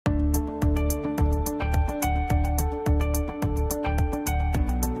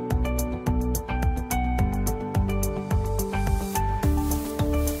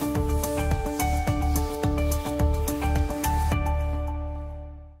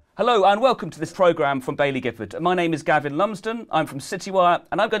Hello and welcome to this programme from Baillie Gifford. My name is Gavin Lumsden, I'm from Citywire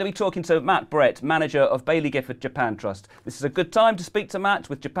and I'm going to be talking to Matt Brett, manager of Baillie Gifford Japan Trust. This is a good time to speak to Matt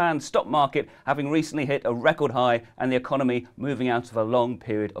with Japan's stock market having recently hit a record high and the economy moving out of a long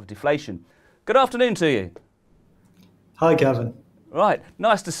period of deflation. Good afternoon to you. Hi Gavin. Right,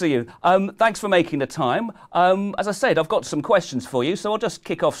 nice to see you. Thanks for making the time. As I said, I've got some questions for you, so I'll just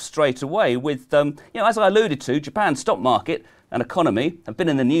kick off straight away with, as I alluded to, Japan's stock market and economy have been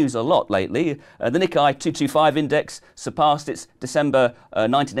in the news a lot lately. The Nikkei 225 index surpassed its December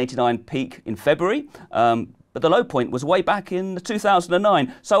 1989 peak in February, but the low point was way back in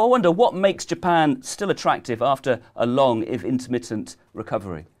 2009. So I wonder what makes Japan still attractive after a long, if intermittent,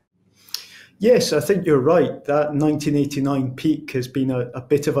 recovery? Yes, I think you're right. That 1989 peak has been a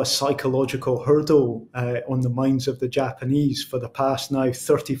bit of a psychological hurdle on the minds of the Japanese for the past now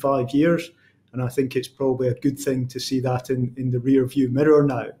 35 years. And I think it's probably a good thing to see that in the rear view mirror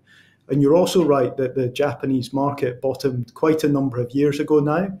now. And you're also right that the Japanese market bottomed quite a number of years ago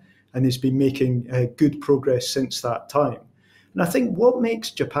now and has been making good progress since that time. And I think what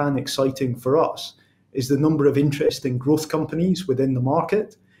makes Japan exciting for us is the number of interesting growth companies within the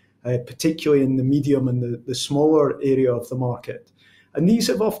market, particularly in the medium and the smaller area of the market. And these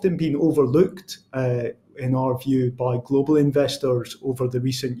have often been overlooked, in our view, by global investors over the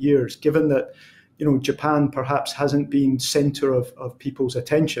recent years, given that Japan perhaps hasn't been centre of people's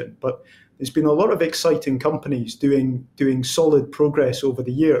attention. But there's been a lot of exciting companies doing solid progress over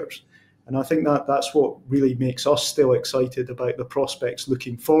the years. And I think that's what really makes us still excited about the prospects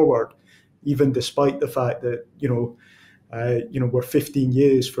looking forward, even despite the fact that, we're 15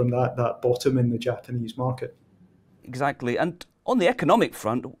 years from that bottom in the Japanese market. Exactly. And on the economic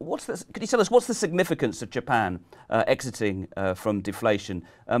front, could you tell us what's the significance of Japan exiting from deflation?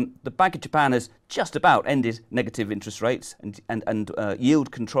 The Bank of Japan has just about ended negative interest rates and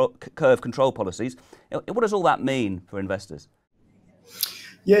yield curve control policies. What does all that mean for investors?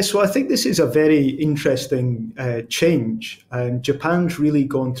 Yeah, so I think this is a very interesting change. And Japan's really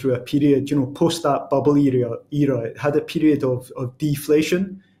gone through a period, post that bubble era, it had a period of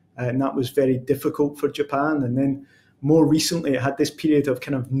deflation, and that was very difficult for Japan. And then more recently, it had this period of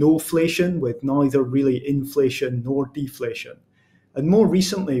kind of noflation with neither really inflation nor deflation. And more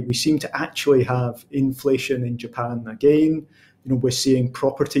recently, we seem to actually have inflation in Japan again. We're seeing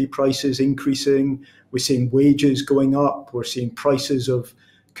property prices increasing, we're seeing wages going up, we're seeing prices of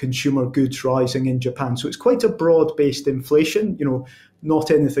consumer goods rising in Japan. So it's quite a broad-based inflation, not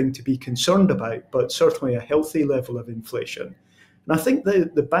anything to be concerned about, but certainly a healthy level of inflation. And I think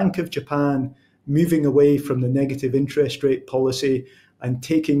the Bank of Japan moving away from the negative interest rate policy and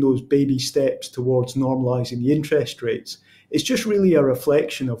taking those baby steps towards normalizing the interest rates is just really a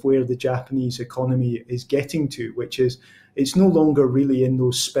reflection of where the Japanese economy is getting to, which is it's no longer really in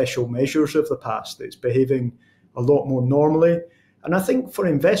those special measures of the past. It's behaving a lot more normally. And I think for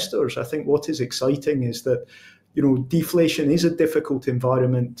investors, I think what is exciting is that, deflation is a difficult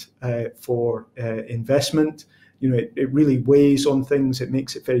environment for investment. It really weighs on things. It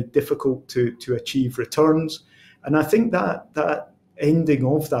makes it very difficult to achieve returns. And I think that ending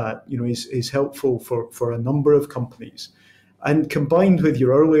of that, is helpful for a number of companies. And combined with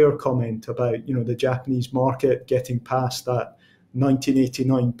your earlier comment about, the Japanese market getting past that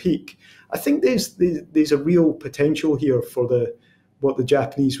 1989 peak, I think there's a real potential here for what the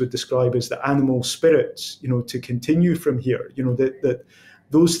Japanese would describe as the animal spirits, to continue from here. That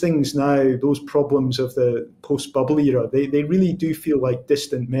those things now, those problems of the post-bubble era, they really do feel like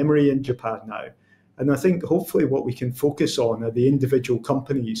distant memory in Japan now. And I think hopefully what we can focus on are the individual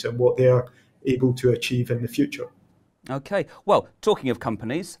companies and what they're able to achieve in the future. Okay. Well, talking of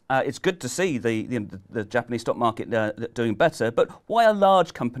companies, it's good to see the Japanese stock market doing better. But why are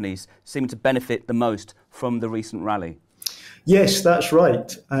large companies seeming to benefit the most from the recent rally? Yes, that's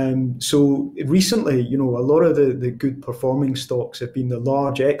right. So recently, a lot of the good performing stocks have been the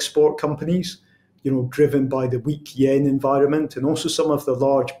large export companies, driven by the weak yen environment, and also some of the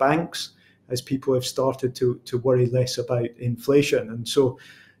large banks as people have started to worry less about inflation. And so,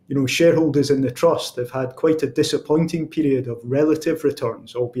 shareholders in the trust have had quite a disappointing period of relative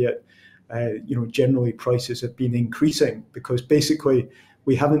returns, albeit, generally prices have been increasing because basically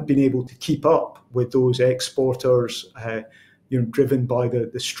we haven't been able to keep up with those exporters, driven by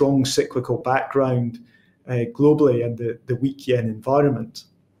the strong cyclical background globally and the weak yen environment.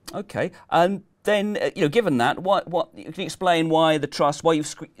 Okay, and then given that, what can you explain why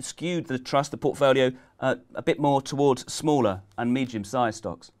you've skewed the portfolio a bit more towards smaller and medium-sized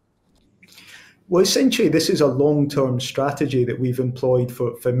stocks? Well, essentially, this is a long-term strategy that we've employed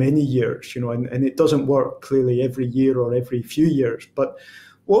for many years, and it doesn't work clearly every year or every few years. But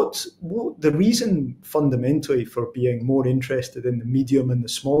what the reason fundamentally for being more interested in the medium and the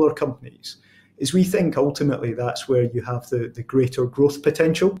smaller companies is we think ultimately that's where you have the greater growth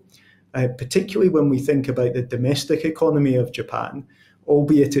potential, particularly when we think about the domestic economy of Japan,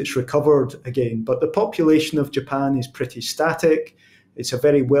 albeit it's recovered again. But the population of Japan is pretty static. It's a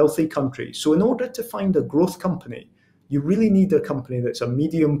very wealthy country. So in order to find a growth company, you really need a company that's a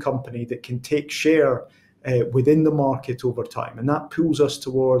medium company that can take share within the market over time. And that pulls us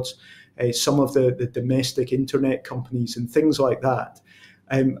towards some of the domestic internet companies and things like that.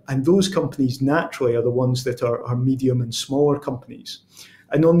 And those companies naturally are the ones that are medium and smaller companies.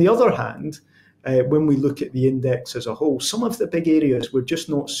 And on the other hand, when we look at the index as a whole, some of the big areas we're just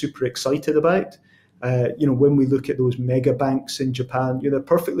not super excited about. When we look at those mega banks in Japan, they're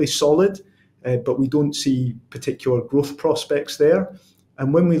perfectly solid, but we don't see particular growth prospects there.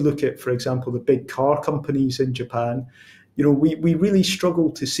 And when we look at, for example, the big car companies in Japan, we really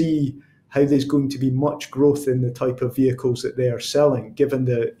struggle to see how there's going to be much growth in the type of vehicles that they are selling, given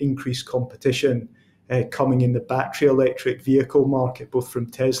the increased competition coming in the battery electric vehicle market, both from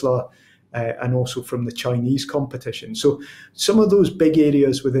Tesla and also from the Chinese competition. So some of those big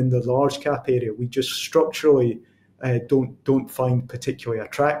areas within the large cap area, we just structurally don't find particularly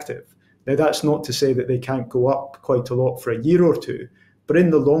attractive. Now, that's not to say that they can't go up quite a lot for a year or two, but in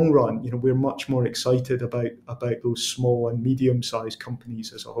the long run, we're much more excited about those small and medium-sized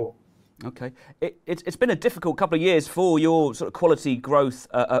companies as a whole. Okay. It's been a difficult couple of years for your sort of quality growth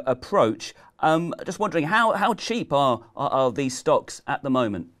approach. Just wondering, how cheap are these stocks at the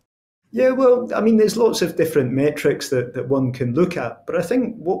moment? Yeah, well, I mean, there's lots of different metrics that one can look at, but I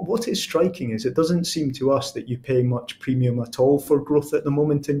think what is striking is it doesn't seem to us that you pay much premium at all for growth at the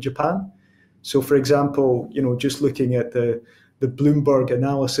moment in Japan. So, for example, just looking at the Bloomberg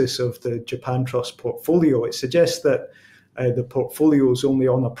analysis of the Japan Trust portfolio, it suggests that the portfolio is only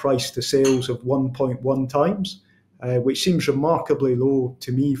on a price to sales of 1.1 times, which seems remarkably low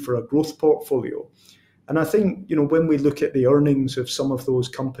to me for a growth portfolio. And I think, when we look at the earnings of some of those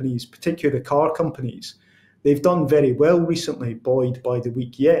companies, particularly the car companies, they've done very well recently, buoyed by the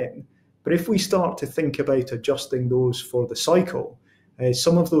weak yen. But if we start to think about adjusting those for the cycle,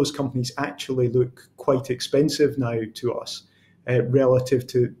 some of those companies actually look quite expensive now to us relative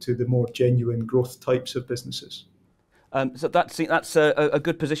to the more genuine growth types of businesses. So that's a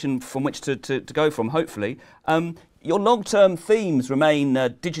good position from which to go from, hopefully. Your long-term themes remain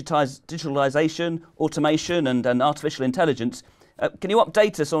digitalisation, automation and artificial intelligence. Can you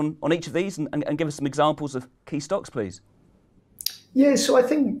update us on each of these and give us some examples of key stocks, please? Yeah, so I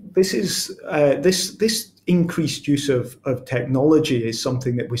think this is this increased use of technology is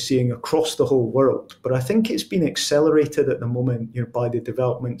something that we're seeing across the whole world. But I think it's been accelerated at the moment by the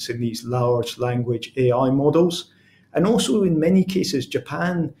developments in these large language AI models. And also, in many cases,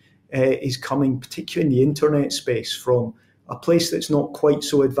 Japan is coming, particularly in the internet space, from a place that's not quite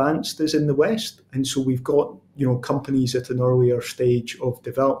so advanced as in the West. And so we've got, companies at an earlier stage of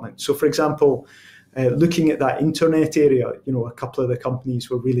development. So, for example, looking at that internet area, a couple of the companies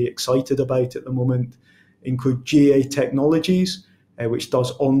we're really excited about at the moment include GA Technologies, which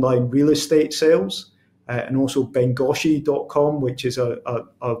does online real estate sales, and also Bengoshi.com, which is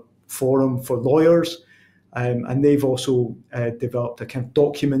a forum for lawyers. And they've also developed a kind of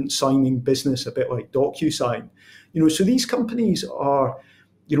document signing business, a bit like DocuSign. So these companies are,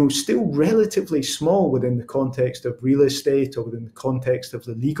 still relatively small within the context of real estate or within the context of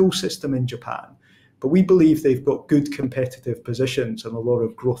the legal system in Japan. But we believe they've got good competitive positions and a lot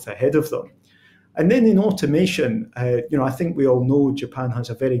of growth ahead of them. And then in automation, I think we all know Japan has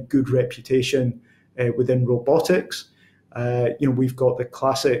a very good reputation within robotics. We've got the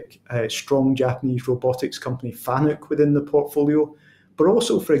classic strong Japanese robotics company Fanuc within the portfolio, but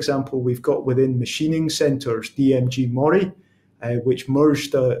also, for example, we've got within machining centers DMG Mori, which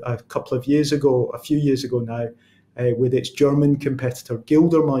merged a few years ago now, with its German competitor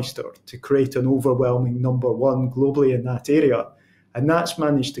Gildermeister to create an overwhelming number one globally in that area, and that's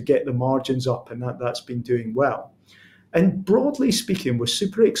managed to get the margins up, and that's been doing well. And broadly speaking, we're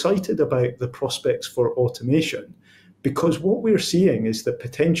super excited about the prospects for automation, because what we're seeing is the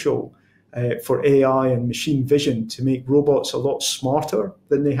potential for AI and machine vision to make robots a lot smarter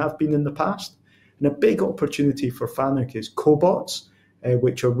than they have been in the past. And a big opportunity for Fanuc is cobots,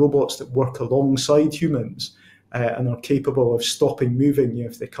 which are robots that work alongside humans and are capable of stopping moving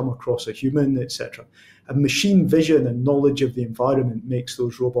if they come across a human, etc. And machine vision and knowledge of the environment makes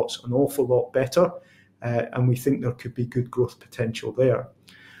those robots an awful lot better, and we think there could be good growth potential there.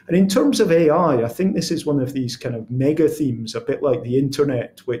 And in terms of AI, I think this is one of these kind of mega themes, a bit like the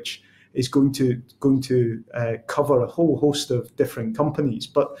internet, which is going to cover a whole host of different companies.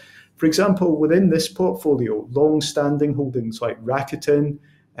 But for example, within this portfolio, long-standing holdings like Rakuten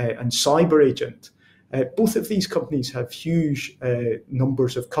and CyberAgent, both of these companies have huge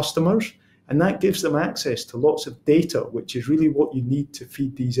numbers of customers, and that gives them access to lots of data, which is really what you need to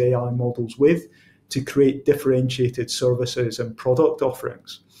feed these AI models with to create differentiated services and product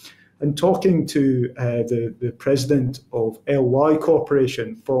offerings. And talking to the president of LY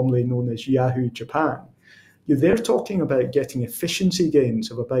Corporation, formerly known as Yahoo Japan, they're talking about getting efficiency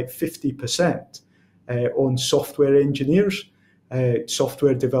gains of about 50% on software engineers,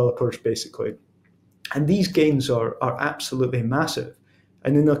 software developers, basically. And these gains are absolutely massive.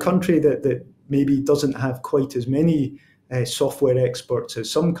 And in a country that maybe doesn't have quite as many software experts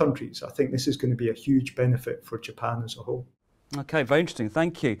as some countries, I think this is going to be a huge benefit for Japan as a whole. Okay, very interesting.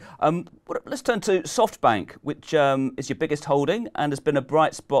 Thank you. Let's turn to SoftBank, which is your biggest holding and has been a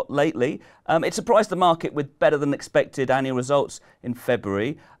bright spot lately. It surprised the market with better than expected annual results in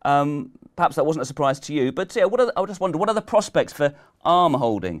February. Perhaps that wasn't a surprise to you, but yeah, I just wonder, what are the prospects for Arm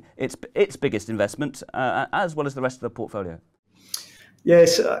Holding, its biggest investment, as well as the rest of the portfolio?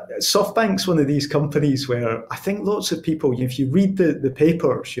 Yes, SoftBank's one of these companies where I think lots of people, if you read the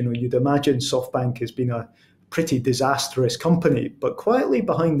papers, you'd imagine SoftBank has been a pretty disastrous company, but quietly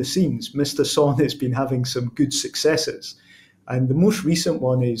behind the scenes, Mr. Son has been having some good successes. And the most recent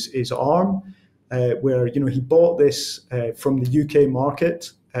one is Arm, where he bought this from the UK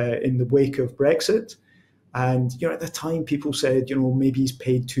market in the wake of Brexit. And at the time, people said, maybe he's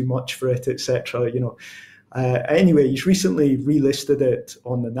paid too much for it, etc. Anyway, he's recently relisted it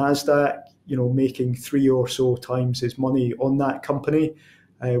on the Nasdaq, making 3 or so times his money on that company,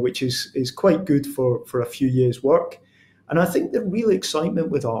 which is quite good for a few years' work. And I think the real excitement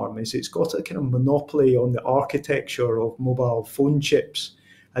with Arm is it's got a kind of monopoly on the architecture of mobile phone chips.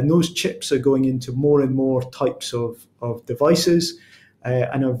 And those chips are going into more and more types of devices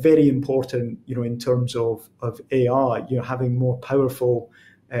and are very important, in terms of AI, having more powerful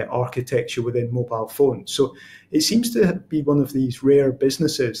architecture within mobile phones. So it seems to be one of these rare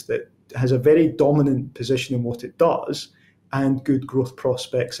businesses that has a very dominant position in what it does and good growth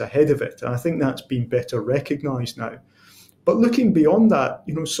prospects ahead of it. And I think that's been better recognised now. But looking beyond that,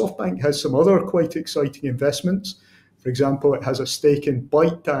 SoftBank has some other quite exciting investments. For example, it has a stake in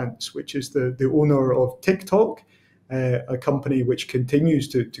ByteDance, which is the owner of TikTok, a company which continues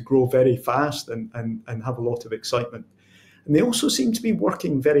to grow very fast and have a lot of excitement. And they also seem to be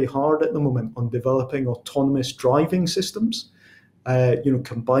working very hard at the moment on developing autonomous driving systems,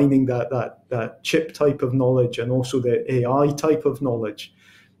 combining that chip type of knowledge and also the AI type of knowledge.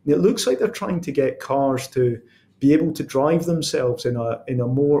 And it looks like they're trying to get cars to be able to drive themselves in a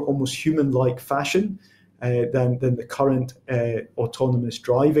more almost human-like fashion than the current autonomous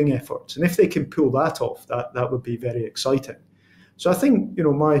driving efforts. And if they can pull that off, that would be very exciting. So I think,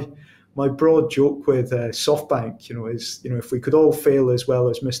 my broad joke with SoftBank, is, if we could all fail as well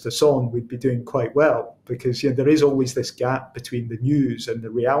as Mr. Son, we'd be doing quite well, because there is always this gap between the news and the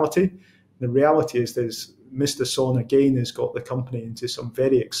reality. The reality is Mr. Son again has got the company into some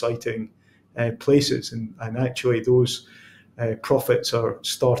very exciting places, and actually those profits are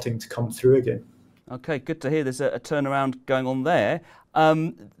starting to come through again. Okay, good to hear there's a turnaround going on there.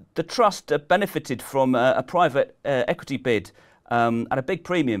 The trust benefited from a private equity bid at a big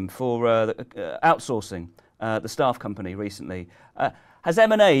premium for outsourcing the staff company recently. Has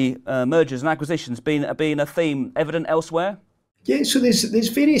M&A, mergers and acquisitions, been a theme evident elsewhere? Yeah, so there's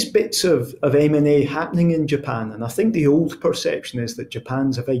various bits of M&A happening in Japan, and I think the old perception is that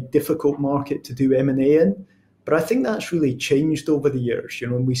Japan's a very difficult market to do M&A in, but I think that's really changed over the years.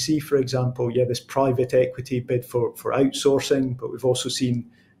 And we see, for example, this private equity bid for outsourcing, but we've also seen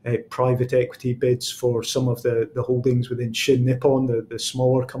private equity bids for some of the holdings within Shin Nippon, the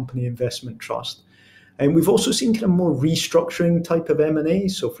smaller company investment trust. And we've also seen kind of more restructuring type of M&A.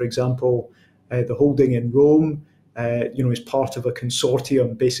 So, for example, the holding in Rome, is part of a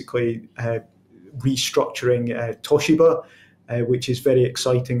consortium basically restructuring Toshiba, which is very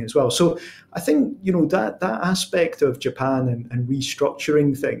exciting as well. So I think, that aspect of Japan and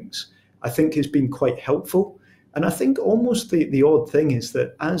restructuring things, I think has been quite helpful. And I think almost the odd thing is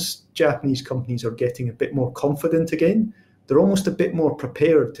that as Japanese companies are getting a bit more confident again, they're almost a bit more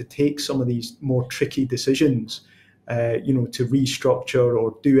prepared to take some of these more tricky decisions, to restructure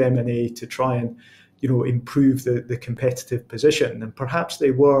or do M&A to try and, improve the competitive position. And perhaps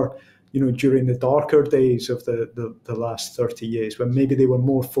they were, during the darker days of the last 30 years, when maybe they were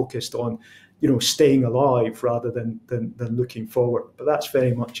more focused on, staying alive rather than looking forward. But that's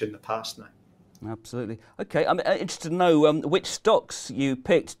very much in the past now. Absolutely. Okay, I'm interested to know which stocks you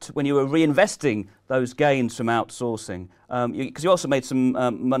picked when you were reinvesting those gains from outsourcing. Because you also made some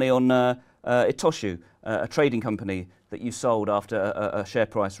money on Itoshu, a trading company that you sold after a share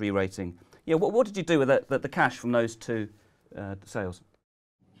price re-rating. Yeah, what did you do with the cash from those two sales?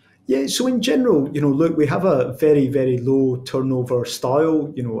 Yeah, so in general, look, we have a very, very low turnover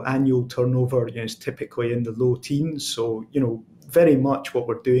style. Annual turnover, is typically in the low teens. So, very much what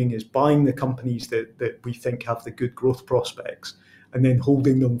we're doing is buying the companies that we think have the good growth prospects and then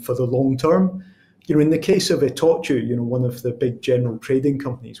holding them for the long term. In the case of Itochu, one of the big general trading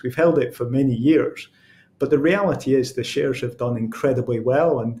companies, we've held it for many years. But the reality is the shares have done incredibly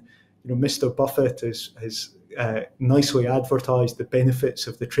well. And, Mr. Buffett has nicely advertised the benefits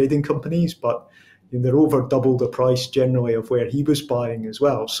of the trading companies, but they're over double the price generally of where he was buying as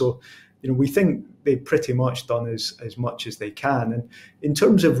well. So, we think they've pretty much done as much as they can. And in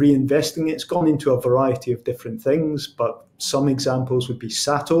terms of reinvesting, it's gone into a variety of different things, but some examples would be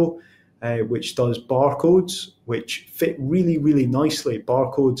Sato, which does barcodes, which fit really, really nicely.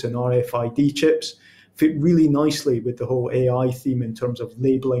 Barcodes and RFID chips fit really nicely with the whole AI theme in terms of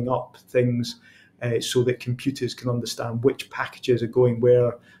labeling up things so that computers can understand which packages are going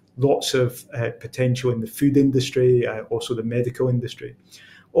where. Lots of potential in the food industry, also the medical industry.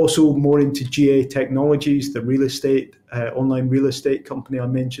 Also more into GA Technologies, the real estate, online real estate company I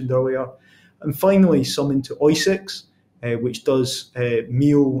mentioned earlier. And finally, some into Oisix, which does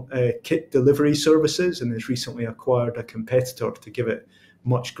meal kit delivery services and has recently acquired a competitor to give it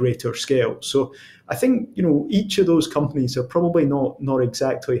much greater scale. So I think, each of those companies are probably not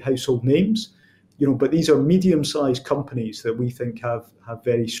exactly household names, but these are medium-sized companies that we think have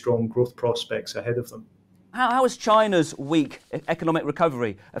very strong growth prospects ahead of them. How is China's weak economic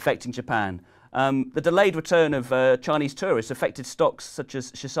recovery affecting Japan? The delayed return of Chinese tourists affected stocks such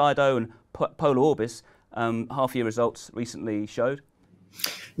as Shiseido and Polar Orbis, half-year results recently showed.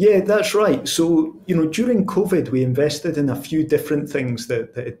 Yeah, that's right. So, during COVID, we invested in a few different things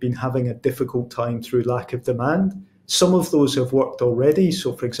that had been having a difficult time through lack of demand. Some of those have worked already.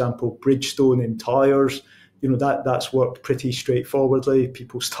 So, for example, Bridgestone in tyres, that's worked pretty straightforwardly.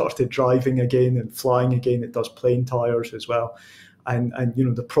 People started driving again and flying again. It does plain tyres as well. And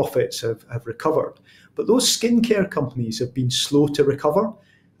the profits have recovered. But those skincare companies have been slow to recover.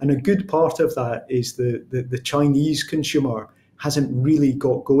 And a good part of that is the Chinese consumer hasn't really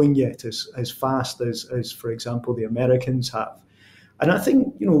got going yet as fast as, for example, the Americans have. And I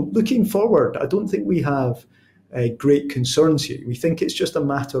think, looking forward, I don't think we have great concerns here. We think it's just a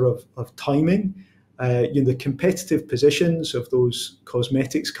matter of timing. The competitive positions of those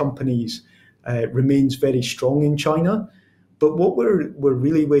cosmetics companies remains very strong in China. But what we're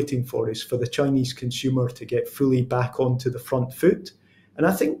really waiting for is for the Chinese consumer to get fully back onto the front foot. And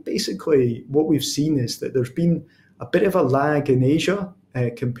I think basically what we've seen is that there's been a bit of a lag in Asia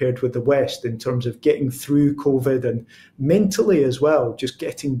compared with the West in terms of getting through COVID and mentally as well, just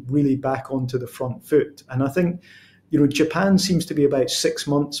getting really back onto the front foot. And I think, Japan seems to be about 6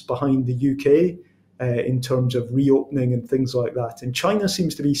 months behind the UK in terms of reopening and things like that. And China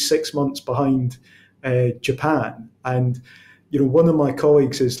seems to be 6 months behind Japan. And, one of my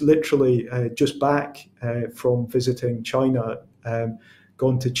colleagues is literally just back from visiting China,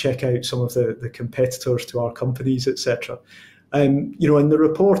 gone to check out some of the competitors to our companies, etc. And the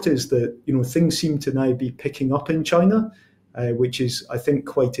report is that, things seem to now be picking up in China, which is, I think,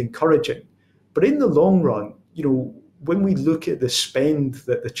 quite encouraging. But in the long run, when we look at the spend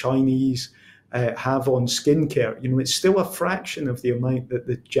that the Chinese have on skincare, it's still a fraction of the amount that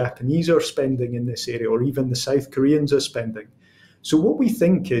the Japanese are spending in this area, or even the South Koreans are spending. So what we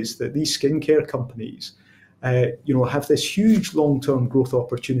think is that these skincare companies, have this huge long-term growth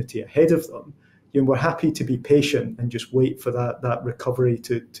opportunity ahead of them. We're happy to be patient and just wait for that recovery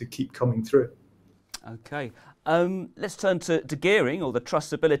to keep coming through. Okay. Let's turn to gearing, or the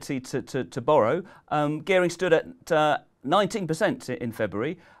trust's ability to borrow. Gearing stood at 19% in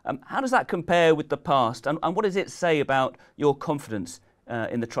February. How does that compare with the past, and what does it say about your confidence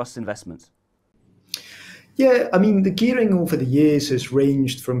in the trust's investments? Yeah, I mean, the gearing over the years has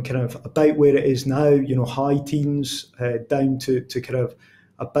ranged from kind of about where it is now, high teens, down to kind of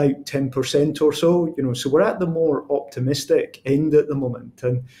about 10% or so. So we're at the more optimistic end at the moment.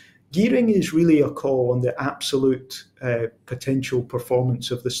 And gearing is really a call on the absolute potential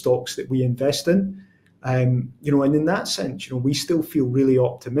performance of the stocks that we invest in. And in that sense, we still feel really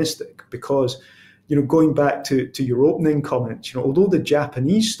optimistic because, going back to your opening comments, although the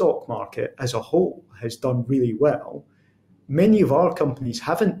Japanese stock market as a whole has done really well, many of our companies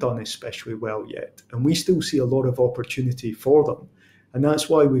haven't done especially well yet, and we still see a lot of opportunity for them. And that's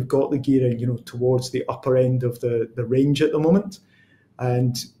why we've got the gearing, towards the upper end of the range at the moment.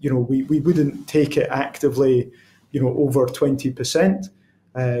 And, we wouldn't take it actively, over 20%.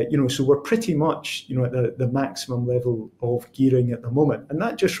 So we're pretty much, at the maximum level of gearing at the moment. And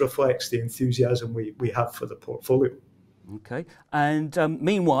that just reflects the enthusiasm we have for the portfolio. Okay. And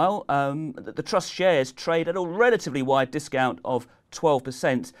meanwhile, the Trust shares trade at a relatively wide discount of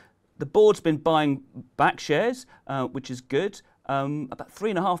 12%. The board's been buying back shares, which is good, about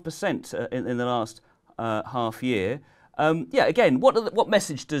 3.5% in the last half year. Again, what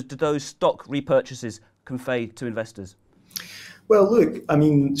message do those stock repurchases convey to investors? Well, look,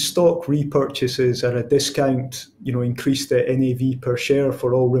 stock repurchases at a discount, increase the NAV per share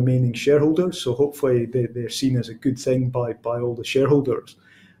for all remaining shareholders. So hopefully they're seen as a good thing by all the shareholders.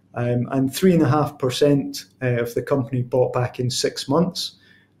 And 3.5% of the company bought back in 6 months.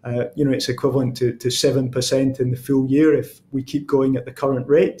 It's equivalent to 7% in the full year if we keep going at the current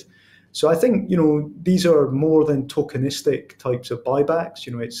rate. So I think, these are more than tokenistic types of buybacks.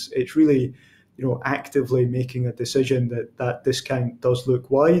 It's really, actively making a decision that discount does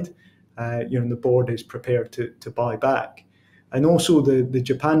look wide. The board is prepared to buy back. And also the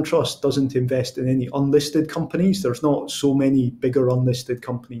Japan Trust doesn't invest in any unlisted companies. There's not so many bigger unlisted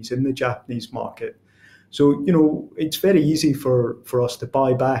companies in the Japanese market. So, it's very easy for us to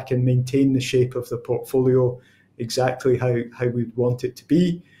buy back and maintain the shape of the portfolio exactly how we'd want it to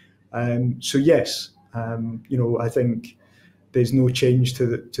be. So yes, I think there's no change to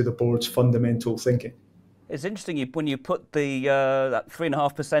the board's fundamental thinking. It's interesting when you put that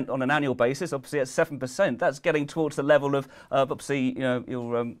 3.5% on an annual basis. Obviously, at 7%, that's getting towards the level of obviously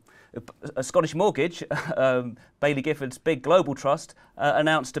your a Scottish Mortgage, Baillie Gifford's big global trust,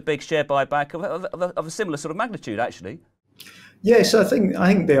 announced a big share buyback of a similar sort of magnitude, actually. Yes, I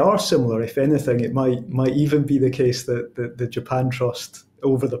think they are similar. If anything, it might even be the case that the Japan Trust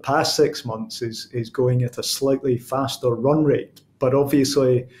over the past 6 months is going at a slightly faster run rate. But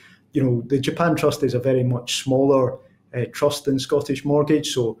obviously, the Japan Trust is a very much smaller trust than Scottish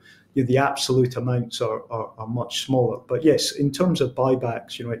Mortgage, so the absolute amounts are much smaller. But yes, in terms of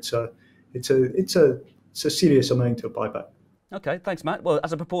buybacks, it's a serious amount of buyback. Okay, thanks, Matt. Well,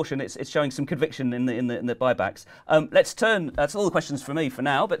 as a proportion, it's showing some conviction in the buybacks. Let's turn. That's all the questions for me for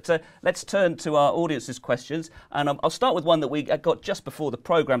now. But let's turn to our audience's questions, and I'll start with one that we got just before the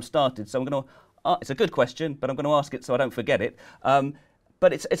programme started. So I'm going to. It's a good question, but I'm going to ask it so I don't forget it.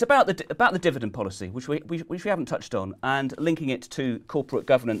 But it's about the dividend policy, which we haven't touched on, and linking it to corporate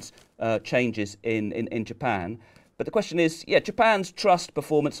governance changes in Japan. But the question is, Japan's trust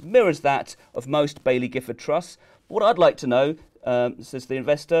performance mirrors that of most Baillie Gifford trusts. What I'd like to know, says the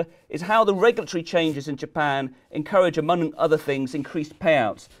investor, is how the regulatory changes in Japan encourage, among other things, increased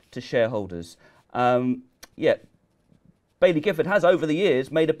payouts to shareholders. Baillie Gifford has, over the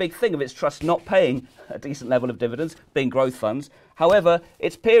years, made a big thing of its trust not paying a decent level of dividends, being growth funds. However,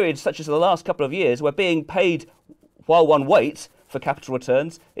 it's periods such as the last couple of years where being paid while one waits for capital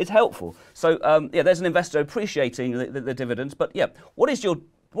returns is helpful. So, there's an investor appreciating the dividends. But, what is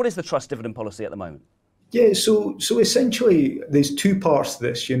the trust dividend policy at the moment? Yeah, so essentially there's two parts to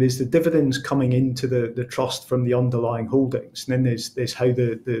this. There's the dividends coming into the trust from the underlying holdings, and then there's how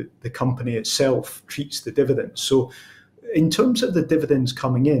the company itself treats the dividends. So in terms of the dividends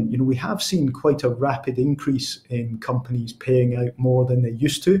coming in, we have seen quite a rapid increase in companies paying out more than they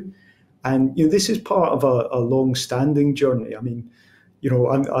used to. And this is part of a long-standing journey.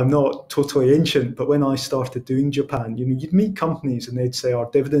 I'm not totally ancient, but when I started doing Japan, you'd meet companies and they'd say our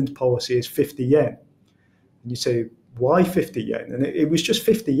dividend policy is 50 yen. And you say, why 50 yen? And it was just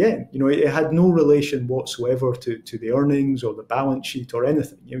 50 yen. It had no relation whatsoever to the earnings or the balance sheet or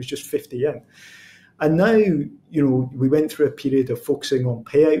anything. It was just 50 yen. And now, we went through a period of focusing on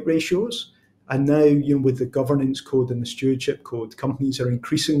payout ratios. And now, with the governance code and the stewardship code, companies are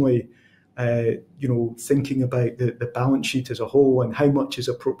increasingly, thinking about the balance sheet as a whole and how much is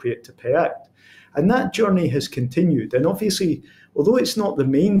appropriate to pay out. And that journey has continued. And obviously, although it's not the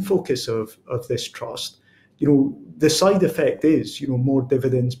main focus of this trust, the side effect is, more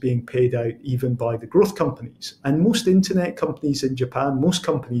dividends being paid out even by the growth companies. And most internet companies in Japan, most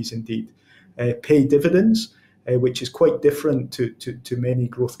companies indeed, pay dividends, which is quite different to many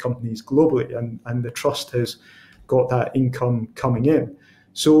growth companies globally. And the trust has got that income coming in.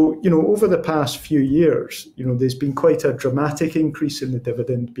 So, over the past few years, there's been quite a dramatic increase in the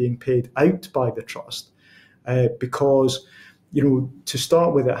dividend being paid out by the trust because to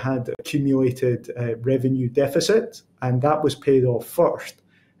start with, it had accumulated revenue deficit, and that was paid off first.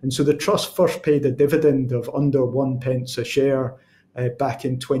 And so the trust first paid a dividend of under 1 pence a share back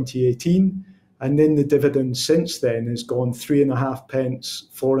in 2018. And then the dividend since then has gone 3.5 pence,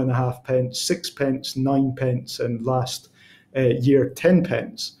 4.5 pence, 6 pence, 9 pence, and last year 10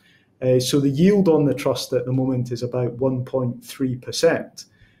 pence. So the yield on the trust at the moment is about 1.3%,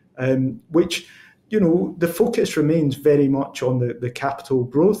 which, the focus remains very much on the capital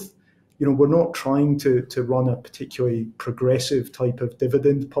growth. We're not trying to run a particularly progressive type of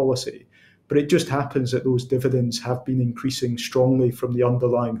dividend policy, but it just happens that those dividends have been increasing strongly from the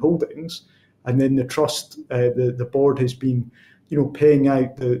underlying holdings. And then the trust, the board has been, paying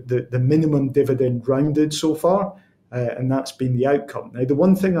out the minimum dividend rounded so far, and that's been the outcome. Now, the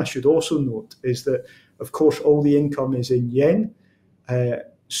one thing I should also note is that, of course, all the income is in yen.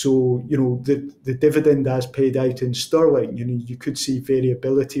 So, the dividend as paid out in sterling, you could see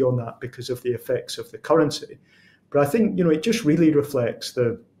variability on that because of the effects of the currency. But I think, it just really reflects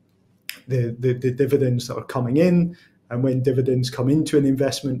the dividends that are coming in. And when dividends come into an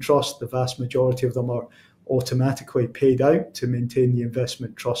investment trust, the vast majority of them are automatically paid out to maintain the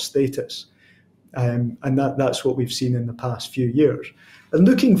investment trust status. And that's what we've seen in the past few years. And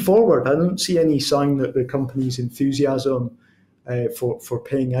looking forward, I don't see any sign that the company's enthusiasm for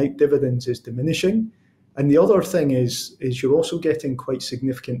paying out dividends is diminishing. And the other thing is you're also getting quite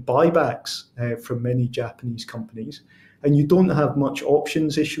significant buybacks from many Japanese companies. And you don't have much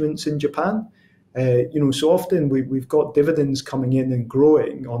options issuance in Japan. So often we've got dividends coming in and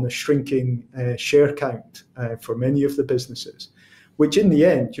growing on a shrinking share count for many of the businesses, which in the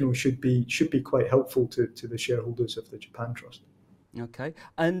end, should be quite helpful to the shareholders of the Japan Trust. Okay,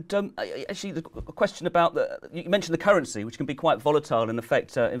 and actually, the question about you mentioned the currency, which can be quite volatile and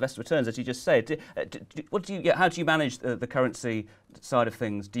affect investor returns, as you just said. How do you manage the currency side of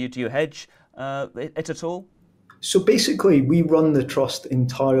things? Do you hedge it at all? So basically, we run the trust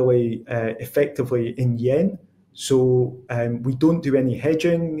entirely effectively in yen. So we don't do any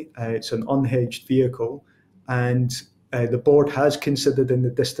hedging. It's an unhedged vehicle. And the board has considered in the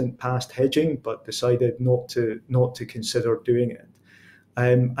distant past hedging, but decided not to consider doing it.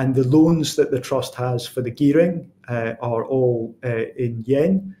 And the loans that the trust has for the gearing are all in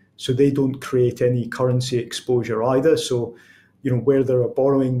yen. So they don't create any currency exposure either. So where there are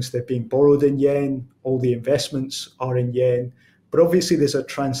borrowings, they're being borrowed in yen, all the investments are in yen. But obviously there's a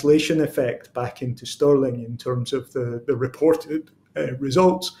translation effect back into sterling in terms of the reported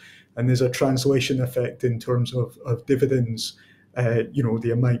results. And there's a translation effect in terms of dividends.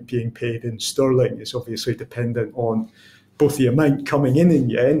 The amount being paid in sterling is obviously dependent on both the amount coming in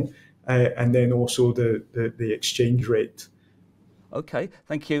yen and then also the exchange rate. Okay,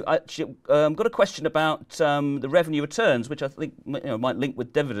 thank you. I've got a question about the revenue returns, which I think might link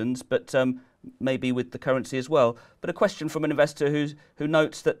with dividends, but maybe with the currency as well. But a question from an investor who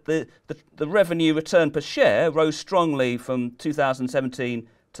notes that the revenue return per share rose strongly from 2017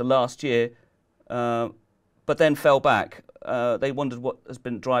 to last year, but then fell back. They wondered what has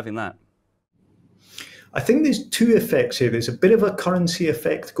been driving that. I think there's two effects here. There's a bit of a currency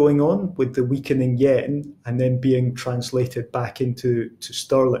effect going on with the weakening yen and then being translated back into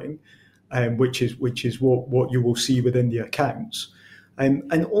sterling, which is what you will see within the accounts.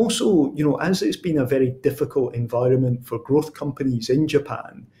 And also, as it's been a very difficult environment for growth companies in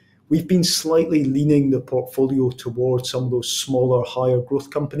Japan, we've been slightly leaning the portfolio towards some of those smaller, higher growth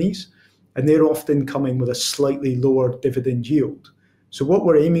companies, and they're often coming with a slightly lower dividend yield. So what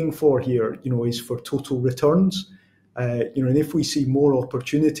we're aiming for here, is for total returns. And if we see more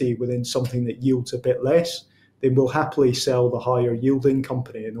opportunity within something that yields a bit less, then we'll happily sell the higher yielding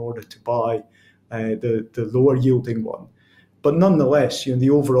company in order to buy the lower yielding one. But nonetheless, the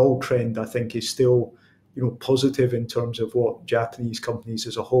overall trend, I think, is still, positive in terms of what Japanese companies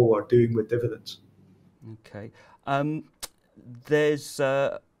as a whole are doing with dividends. Okay. There's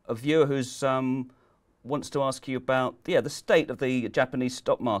a viewer who's wants to ask you about the state of the Japanese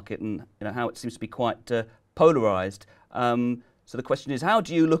stock market and how it seems to be quite polarized. So the question is,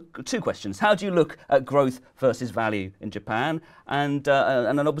 two questions. How do you look at growth versus value in Japan? And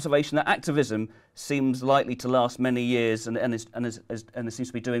an observation that activism seems likely to last many years and it seems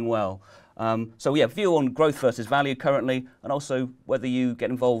to be doing well. View on growth versus value currently, and also whether you get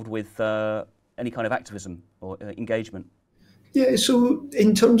involved with any kind of activism or engagement. Yeah, so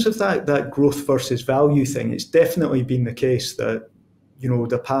in terms of that growth versus value thing, it's definitely been the case that,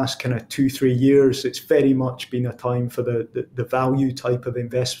 the past kind of 2-3 years, it's very much been a time for the value type of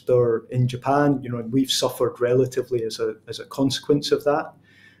investor in Japan. And we've suffered relatively as a consequence of that.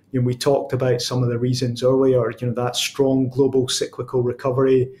 We talked about some of the reasons earlier. That strong global cyclical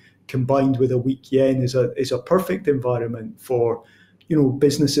recovery combined with a weak yen is a perfect environment for,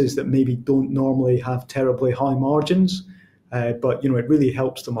 businesses that maybe don't normally have terribly high margins. but it really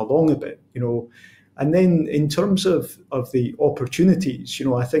helps them along a bit. And then in terms of the opportunities,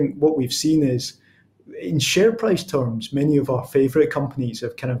 I think what we've seen is, in share price terms, many of our favourite companies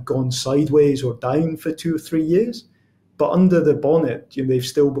have kind of gone sideways or down for 2 or 3 years. But under the bonnet, they've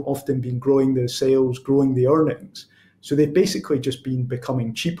still often been growing their sales, growing the earnings. So they've basically just been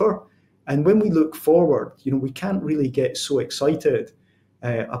becoming cheaper. And when we look forward, we can't really get so excited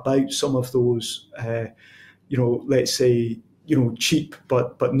about some of those, let's say, cheap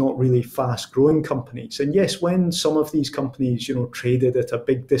but not really fast growing companies. And yes, when some of these companies, traded at a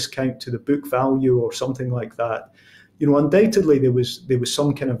big discount to the book value or something like that, undoubtedly there was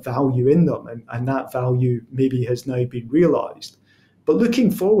some kind of value in them, and that value maybe has now been realized. But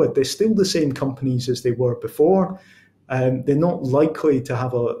looking forward, they're still the same companies as they were before. They're not likely to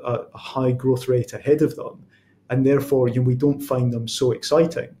have a high growth rate ahead of them, and therefore we don't find them so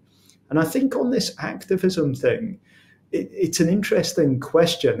exciting. And I think on this activism thing, it's an interesting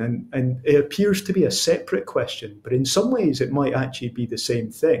question, and it appears to be a separate question, but in some ways it might actually be the same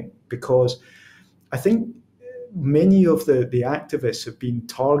thing, because I think many of the activists have been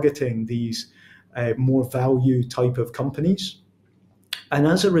targeting these more value type of companies. And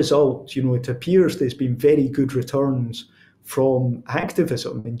as a result, it appears there's been very good returns from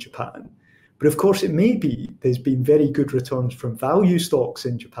activism in Japan. But of course, it may be there's been very good returns from value stocks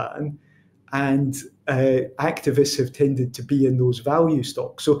in Japan, and activists have tended to be in those value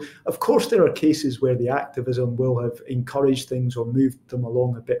stocks. So, of course, there are cases where the activism will have encouraged things or moved them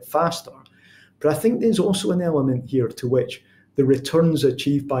along a bit faster. But I think there's also an element here to which the returns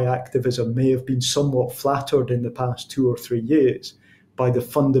achieved by activism may have been somewhat flattered in the past 2 or 3 years by the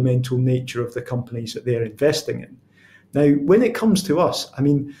fundamental nature of the companies that they're investing in. Now, when it comes to us, I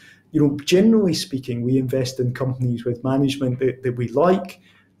mean, generally speaking, we invest in companies with management that we like.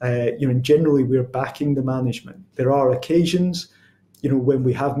 And generally we're backing the management. There are occasions, when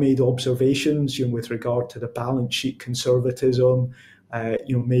we have made observations, with regard to the balance sheet conservatism,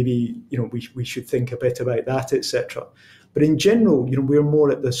 maybe, we should think a bit about that, etc. But in general, we're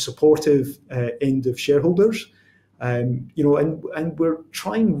more at the supportive end of shareholders, and we're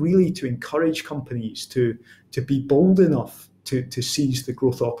trying really to encourage companies to be bold enough to seize the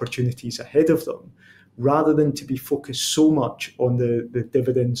growth opportunities ahead of them, rather than to be focused so much on the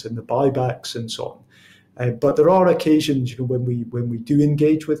dividends and the buybacks and so on. But there are occasions, when we do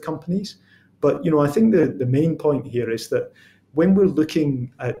engage with companies. But I think the main point here is that when we're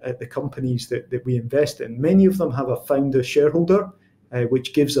looking at the companies that we invest in, many of them have a founder shareholder,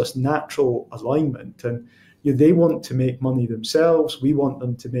 which gives us natural alignment. And they want to make money themselves. We want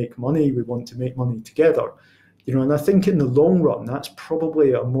them to make money. We want to make money together. And I think in the long run, that's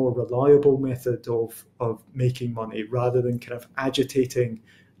probably a more reliable method of making money, rather than kind of agitating,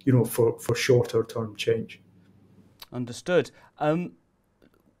 for shorter term change. Understood.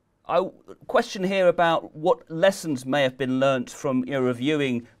 I question here about what lessons may have been learnt from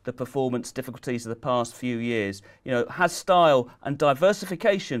reviewing the performance difficulties of the past few years. Has style and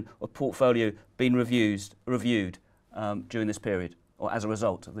diversification of portfolio been reviewed during this period, or as a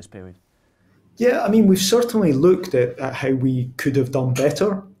result of this period? Yeah, I mean, we've certainly looked at how we could have done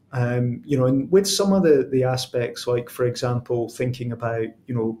better, and with some of the aspects, like, for example, thinking about,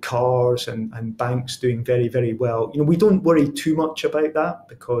 cars and banks doing very, very well. We don't worry too much about that,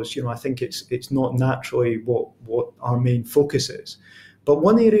 because, I think it's not naturally what our main focus is. But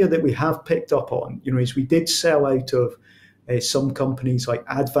one area that we have picked up on, is we did sell out of some companies like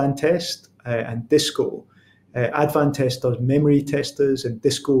Advantest and Disco. Advantest does memory testers, and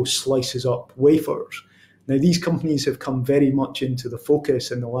Disco slices up wafers. Now, these companies have come very much into the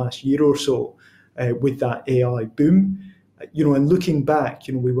focus in the last year or so with that AI boom. And looking back,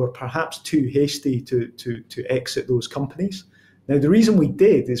 we were perhaps too hasty to exit those companies. Now, the reason we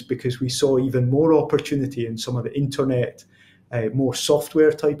did is because we saw even more opportunity in some of the internet, more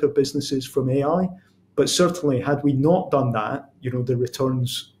software type of businesses from AI. But certainly, had we not done that, the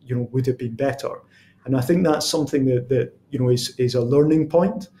returns, would have been better. And I think that's something that is a learning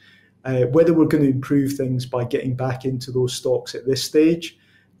point. Whether we're going to improve things by getting back into those stocks at this stage,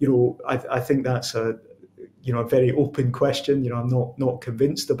 I think that's a very open question. I'm not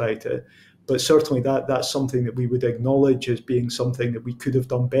convinced about it, but certainly that's something that we would acknowledge as being something that we could have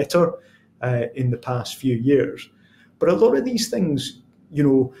done better in the past few years. But a lot of these things,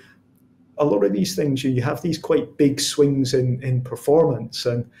 you have these quite big swings in performance.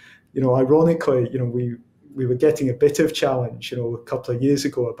 And ironically, we were getting a bit of challenge, a couple of years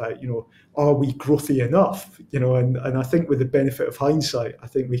ago about, are we growthy enough? And I think with the benefit of hindsight, I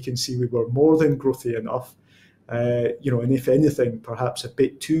think we can see we were more than growthy enough, and if anything, perhaps a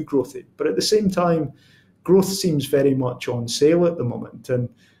bit too growthy. But at the same time, growth seems very much on sale at the moment, and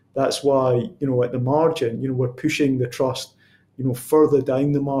that's why, at the margin, we're pushing the trust, further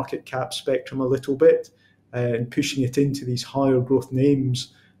down the market cap spectrum a little bit, and pushing it into these higher growth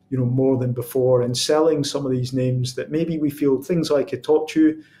names, more than before, and selling some of these names that maybe we feel, things like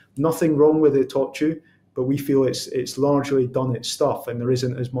Itochu, nothing wrong with Itochu, but we feel it's largely done its stuff and there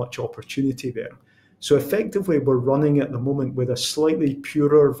isn't as much opportunity there. So effectively, we're running at the moment with a slightly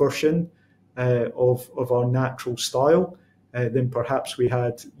purer version of our natural style than perhaps we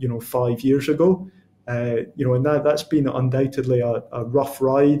had, 5 years ago. And that's been undoubtedly a rough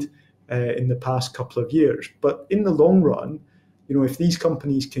ride in the past couple of years. But in the long run, if these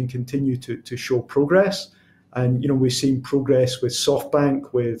companies can continue to show progress, and we've seen progress with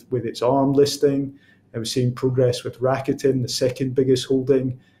SoftBank with its ARM listing, and we've seen progress with Rakuten, the second biggest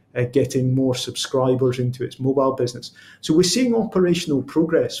holding, getting more subscribers into its mobile business. So we're seeing operational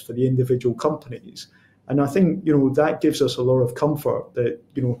progress for the individual companies. And I think, that gives us a lot of comfort that,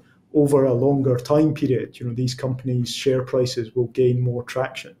 over a longer time period, these companies' share prices will gain more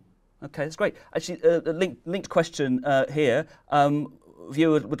traction. Okay, that's great. Actually, a linked question here.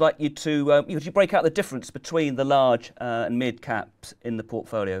 Viewer would like you to could you break out the difference between the large and mid caps in the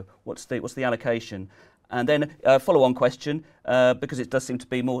portfolio? What's the allocation? And then a follow-on question, because it does seem to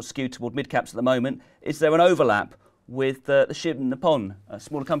be more skewed toward mid caps at the moment. Is there an overlap with the Shin Nippon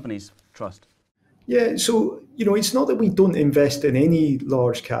Smaller Companies Trust? Yeah, so, it's not that we don't invest in any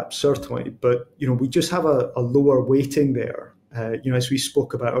large caps, certainly, but, we just have a lower weighting there. As we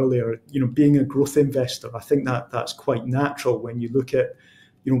spoke about earlier, being a growth investor, I think that's quite natural when you look at,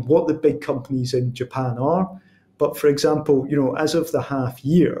 what the big companies in Japan are. But for example, as of the half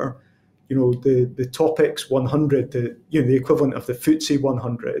year, the Topix 100, the equivalent of the FTSE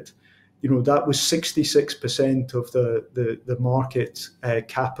 100, that was 66% of the market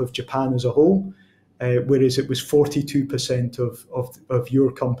cap of Japan as a whole, whereas it was 42% of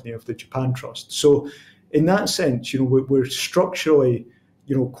your company, of the Japan Trust. So in that sense, we're structurally,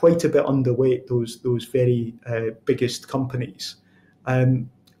 quite a bit underweight those very biggest companies.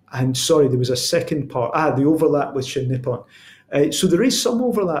 And sorry, there was a second part. The overlap with Shin Nippon. So there is some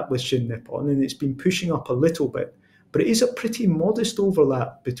overlap with Shin Nippon, and it's been pushing up a little bit, but it is a pretty modest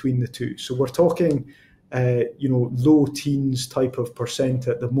overlap between the two. So we're talking, low teens type of percent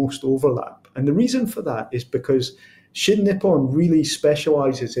at the most overlap. And the reason for that is because Shin Nippon really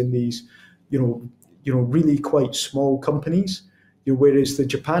specializes in these, really quite small companies, whereas the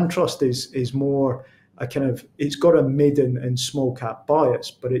Japan Trust is more a kind of, it's got a mid and small cap bias,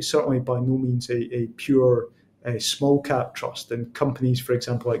 but it's certainly by no means a pure small cap trust. And companies, for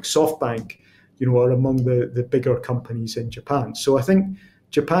example, like SoftBank, are among the bigger companies in Japan. So I think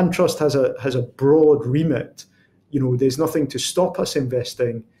Japan Trust has a broad remit. There's nothing to stop us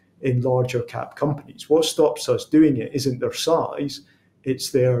investing in larger cap companies. What stops us doing it isn't their size, it's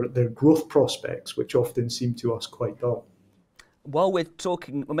their growth prospects, which often seem to us quite dull. While we're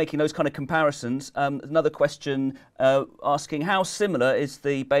making those kind of comparisons, another question asking how similar is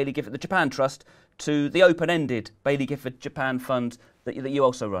the Baillie Gifford, the Japan Trust, to the open-ended Baillie Gifford Japan Fund that you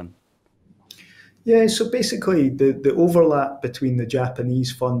also run? Yeah, so basically the overlap between the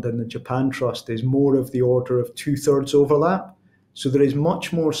Japanese fund and the Japan Trust is more of the order of 2/3 overlap. So there is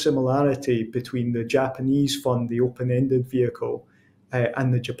much more similarity between the Japanese fund, the open-ended vehicle,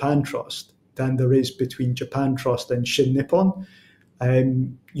 and the Japan Trust than there is between Japan Trust and Shin Nippon.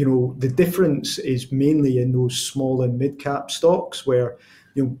 The difference is mainly in those small and mid-cap stocks where,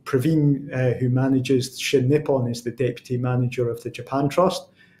 Praveen, who manages Shin Nippon, is the deputy manager of the Japan Trust.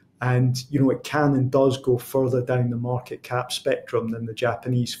 And, it can and does go further down the market cap spectrum than the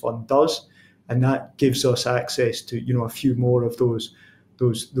Japanese fund does. And that gives us access to, a few more of those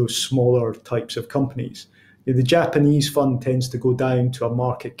smaller types of companies. The Japanese fund tends to go down to a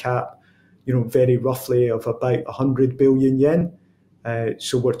market cap, very roughly of about 100 billion yen.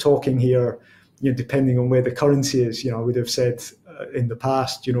 So we're talking here, depending on where the currency is, I would have said in the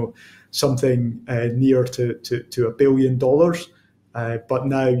past, something near to $1 billion. But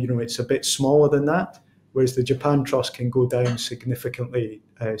now, it's a bit smaller than that, whereas the Japan Trust can go down significantly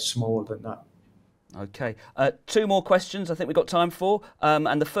smaller than that. Okay, two more questions I think we've got time for,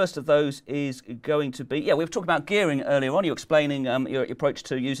 and the first of those is going to be, we were talking about gearing earlier on, you're explaining your approach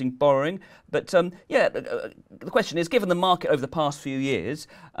to using borrowing, but the question is, given the market over the past few years,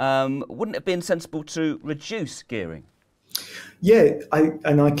 wouldn't it have been sensible to reduce gearing? Yeah,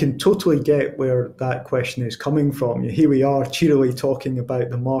 I can totally get where that question is coming from. Here we are cheerily talking about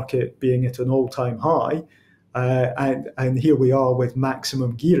the market being at an all-time high, and here we are with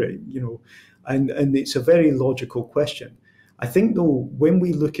maximum gearing, and it's a very logical question. I think, though, when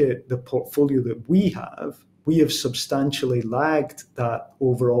we look at the portfolio that we have substantially lagged that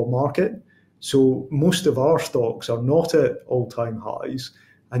overall market. So most of our stocks are not at all-time highs,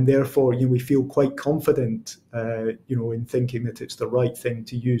 and therefore, we feel quite confident, in thinking that it's the right thing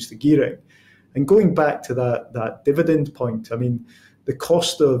to use the gearing. And going back to that dividend point, I mean, the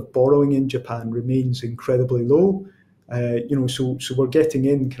cost of borrowing in Japan remains incredibly low. So we're getting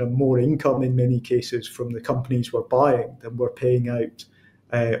in kind of more income in many cases from the companies we're buying than we're paying out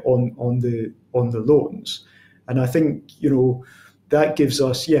on the loans. And I think, that gives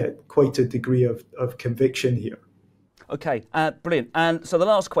us, quite a degree of conviction here. Okay, brilliant. And so the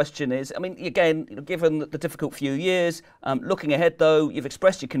last question is, I mean, again, given the difficult few years, looking ahead though, you've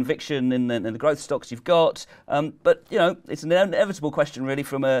expressed your conviction in the growth stocks you've got, but it's an inevitable question really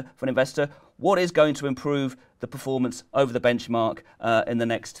from an investor. What is going to improve the performance over the benchmark in the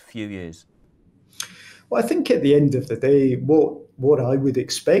next few years? Well, I think at the end of the day, what I would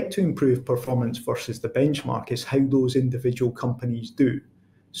expect to improve performance versus the benchmark is how those individual companies do.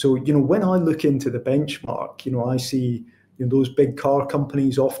 So, when I look into the benchmark, I see those big car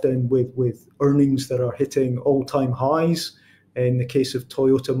companies often with earnings that are hitting all-time highs in the case of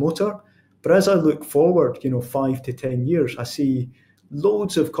Toyota Motor. But as I look forward, 5 to 10 years, I see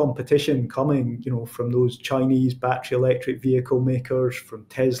loads of competition coming, from those Chinese battery electric vehicle makers, from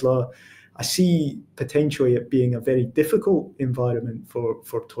Tesla. I see potentially it being a very difficult environment for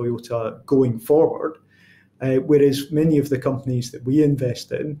Toyota going forward. Whereas many of the companies that we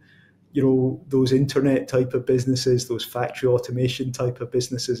invest in, those internet type of businesses, those factory automation type of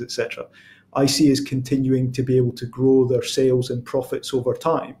businesses, etc., I see as continuing to be able to grow their sales and profits over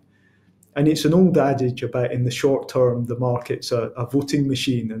time. And it's an old adage about in the short term, the market's a voting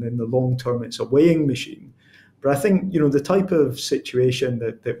machine, and in the long term, it's a weighing machine. But I think, the type of situation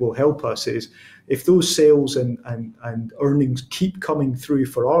that will help us is if those sales and earnings keep coming through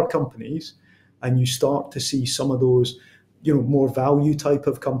for our companies, and you start to see some of those, more value type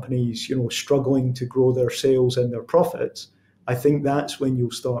of companies, struggling to grow their sales and their profits, I think that's when you'll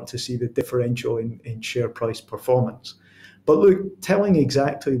start to see the differential in share price performance. But look, telling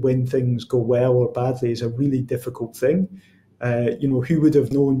exactly when things go well or badly is a really difficult thing. Who would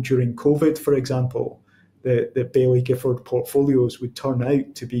have known during COVID, for example, that Baillie Gifford portfolios would turn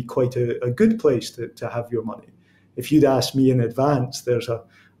out to be quite a good place to have your money. If you'd asked me in advance, there's a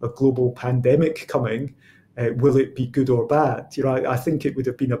global pandemic coming, will it be good or bad? I think it would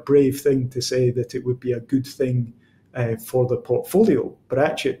have been a brave thing to say that it would be a good thing for the portfolio, but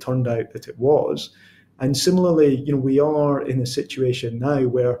actually it turned out that it was. And similarly, we are in a situation now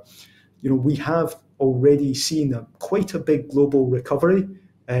where, we have already seen quite a big global recovery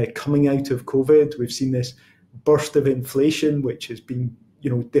coming out of COVID. We've seen this burst of inflation, which has been,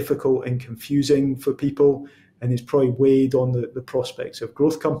 difficult and confusing for people, and has probably weighed on the prospects of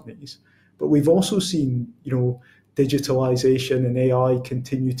growth companies. But we've also seen, digitalization and AI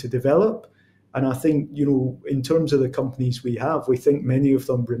continue to develop. And I think, in terms of the companies we have, we think many of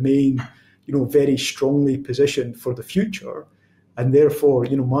them remain, very strongly positioned for the future. And therefore,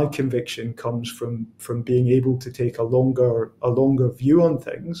 my conviction comes from being able to take a longer view on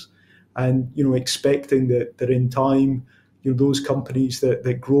things, and, expecting that in time, those companies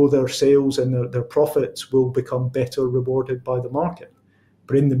that grow their sales and their profits will become better rewarded by the market.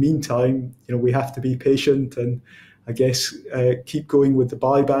 But in the meantime, we have to be patient and, I guess, keep going with the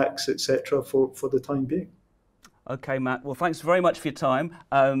buybacks, etc., for the time being. Okay, Matt. Well, thanks very much for your time.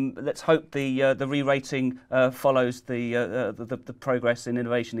 Let's hope the re-rating follows the progress in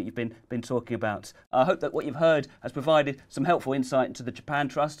innovation that you've been talking about. I hope that what you've heard has provided some helpful insight into the Japan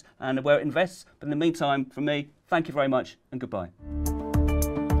Trust and where it invests. But in the meantime, from me, thank you very much and goodbye.